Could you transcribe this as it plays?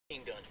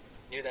gun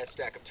near that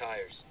stack of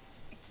tires.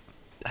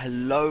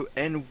 Hello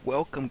and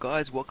welcome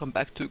guys, welcome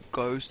back to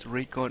Ghost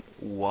Recon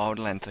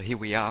Wildlands. So here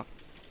we are,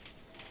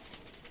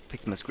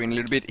 fix my screen a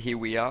little bit, here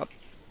we are,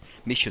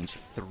 missions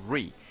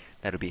 3,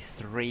 that'll be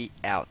 3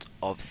 out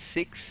of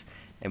 6,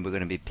 and we're going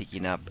to be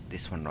picking up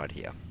this one right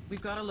here.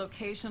 We've got a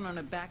location on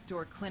a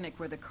backdoor clinic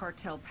where the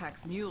cartel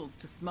packs mules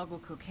to smuggle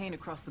cocaine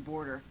across the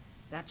border.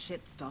 That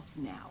shit stops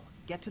now.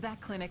 Get to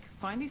that clinic,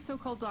 find these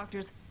so-called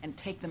doctors, and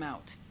take them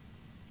out.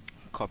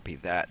 Copy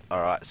that.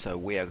 Alright, so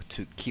we are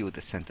to kill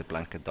the Santa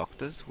Blanca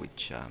Doctors,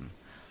 which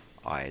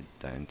I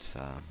don't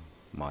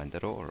mind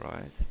at all,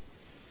 right?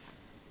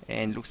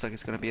 And looks like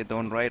it's going to be a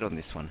dawn raid on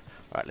this one.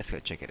 Alright, let's go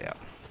check it out.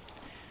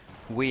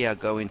 We are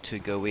going to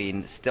go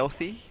in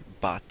stealthy,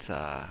 but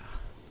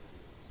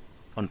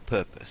on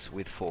purpose,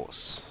 with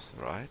force,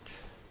 right?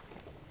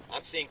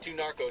 I'm seeing 2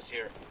 narcos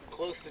here,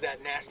 close to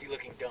that nasty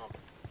looking dump.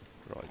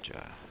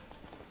 Roger.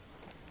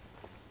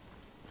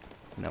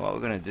 Now what we're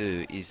going to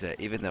do is,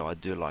 even though I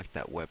do like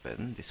that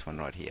weapon, this one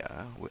right here,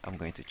 I'm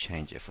going to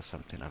change it for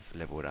something I've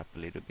leveled up a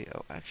little bit.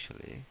 Oh,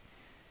 actually,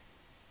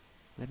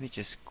 let me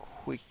just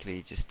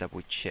quickly just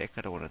double check.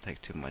 I don't want to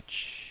take too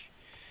much.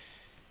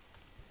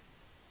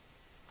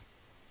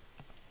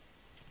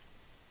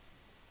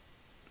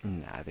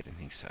 Nah, I didn't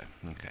think so.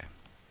 Okay.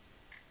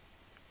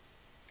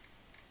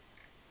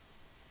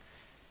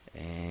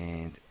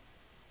 And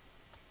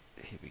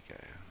here we go.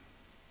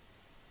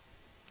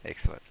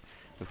 Excellent.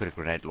 We've got a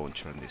grenade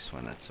launcher on this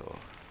one, that's all.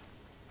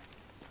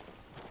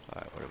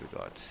 Alright, what have we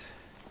got?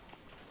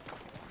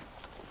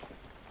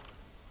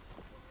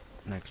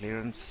 No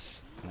clearance,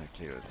 no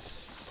clearance.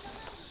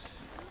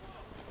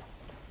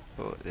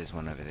 Oh, there's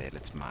one over there,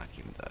 let's mark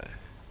him though.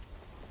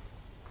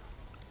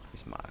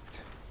 He's marked.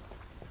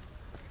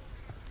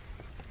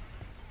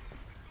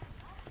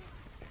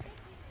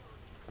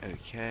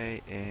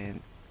 Okay,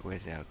 and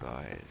where's our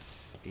guys?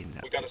 In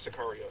that. We got a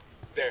Sicario.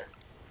 There,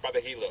 by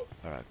the helo.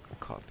 Alright,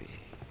 copy.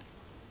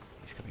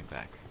 He's coming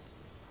back.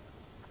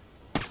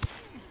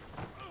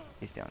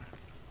 He's down.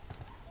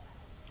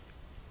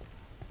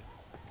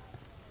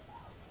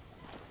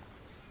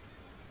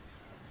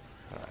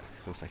 Alright,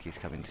 looks like he's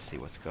coming to see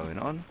what's going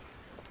on.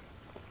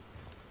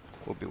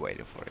 We'll be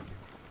waiting for him.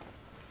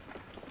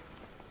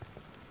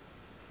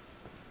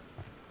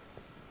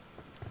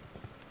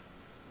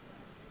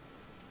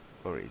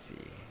 Or is he?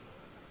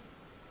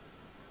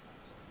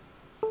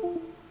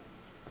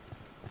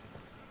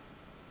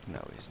 No,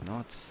 he's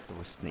not.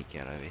 We'll sneak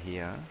out over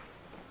here.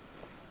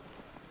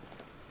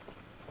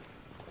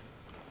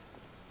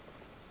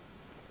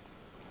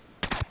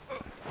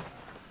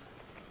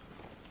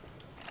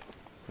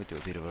 We'll do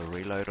a bit of a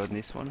reload on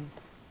this one.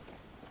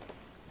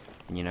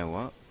 And you know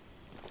what?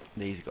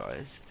 These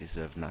guys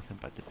deserve nothing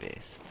but the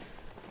best.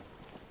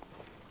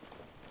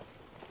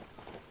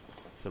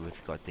 So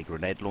we've got the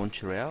grenade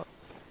launcher out.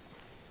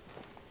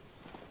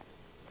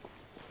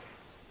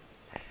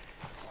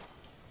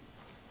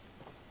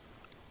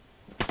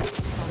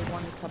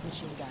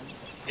 Submachine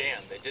guns.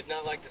 Damn, they did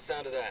not like the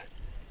sound of that.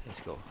 Let's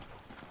go.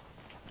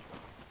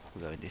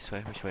 We're going this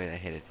way. Which way are they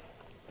headed?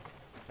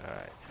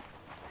 Alright.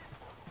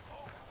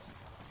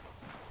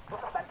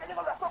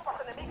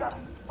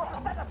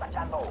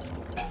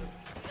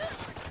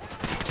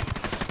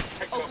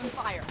 Open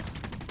fire.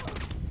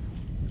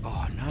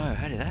 Oh no,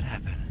 how did that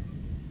happen?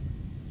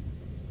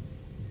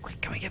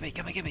 Quick, come and get me,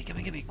 come and get me, come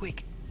and get me,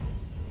 quick.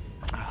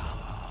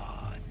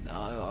 Oh no,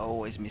 I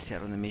always miss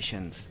out on the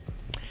missions.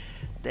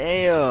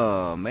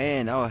 Damn,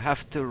 man, I'll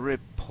have to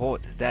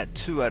report that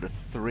 2 out of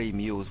 3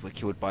 mules were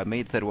killed by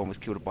me. The third one was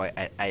killed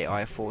by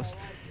AI force.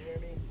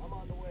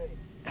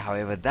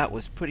 However, that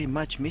was pretty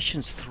much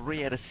missions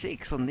 3 out of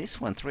 6 on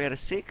this one. 3 out of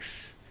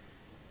 6.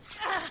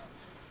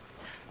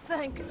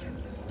 Thanks.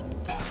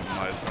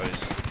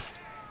 Mofos.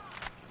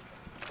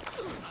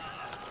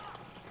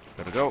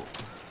 Gotta go.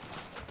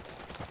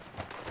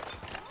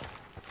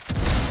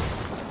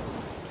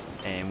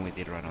 And we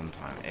did run on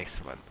time.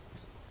 Excellent.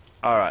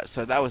 Alright,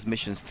 so that was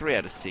missions 3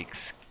 out of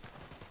 6.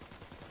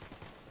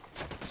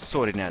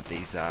 Sorting out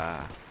these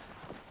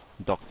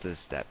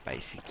doctors that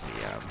basically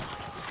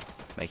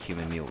make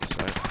human mules,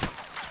 right?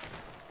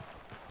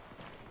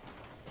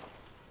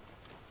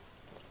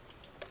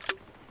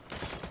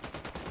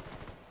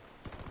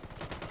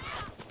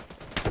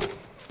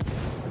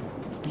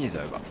 He's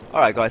over.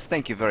 Alright guys,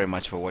 thank you very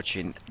much for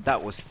watching.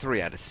 That was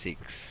 3 out of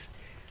 6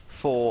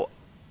 for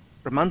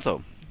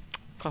Remanzo.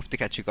 Hope to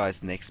catch you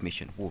guys next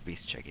mission. We'll be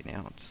checking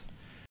out.